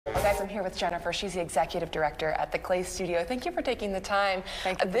Guys, I'm here with Jennifer. She's the executive director at the Clay Studio. Thank you for taking the time.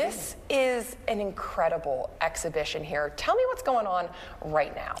 Thank you. This is an incredible exhibition here. Tell me what's going on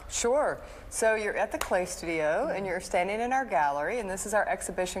right now. Sure. So you're at the Clay Studio and you're standing in our gallery, and this is our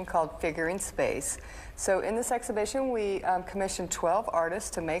exhibition called Figuring Space. So in this exhibition we commissioned 12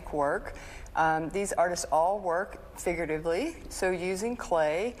 artists to make work. These artists all work figuratively, so using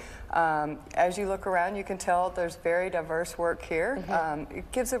clay. As you look around, you can tell there's very diverse work here.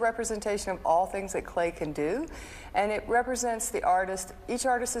 It gives a representation of all things that clay can do, and it represents the artist. Each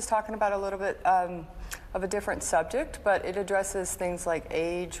artist is talking about a little bit of a different subject, but it addresses things like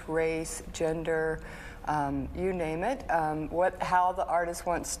age, race, gender, you name it, how the artist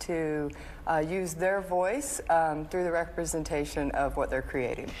wants to use their voice through the representation of what they're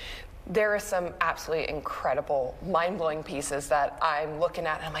creating. There are some absolutely incredible, mind-blowing pieces that I'm looking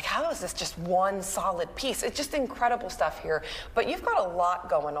at, and I'm like, how is this just one solid piece? It's just incredible stuff here. But you've got a lot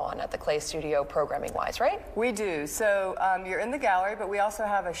going on at the Clay Studio programming-wise, right? We do. So you're in the gallery, but we also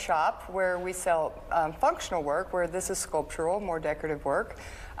have a shop where we sell functional work, where this is sculptural, more decorative work.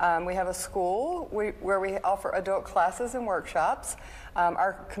 We have a school where we offer adult classes and workshops.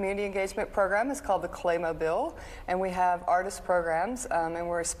 Our community engagement program is called the Clay Mobile, and we have artist programs, and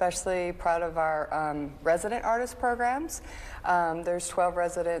we're especially proud of our resident artist programs. There's 12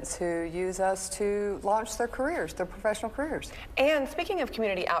 residents who use us to launch their careers, their professional careers. And speaking of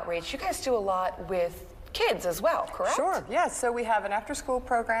community outreach, you guys do a lot with kids as well, correct? Sure, yes. So we have an after-school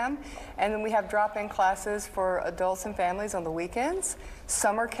program, and then we have drop-in classes for adults and families on the weekends,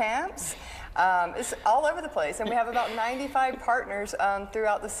 summer camps. It's all over the place, and we have about 95 partners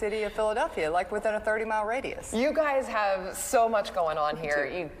throughout the city of Philadelphia, like within a 30-mile radius. You guys have so much going on here.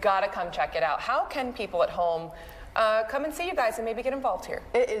 You've got to come check it out. How can people at home come and see you guys and maybe get involved here?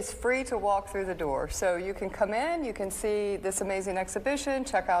 It is free to walk through the door, so you can come in, you can see this amazing exhibition,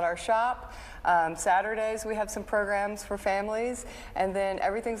 check out our shop. Saturdays we have some programs for families, and then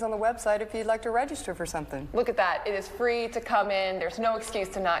everything's on the website if you'd like to register for something. Look at that. It is free to come in. There's no excuse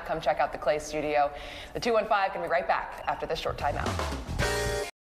to not come check out the Clay Studio. The 215 can be right back after this short timeout.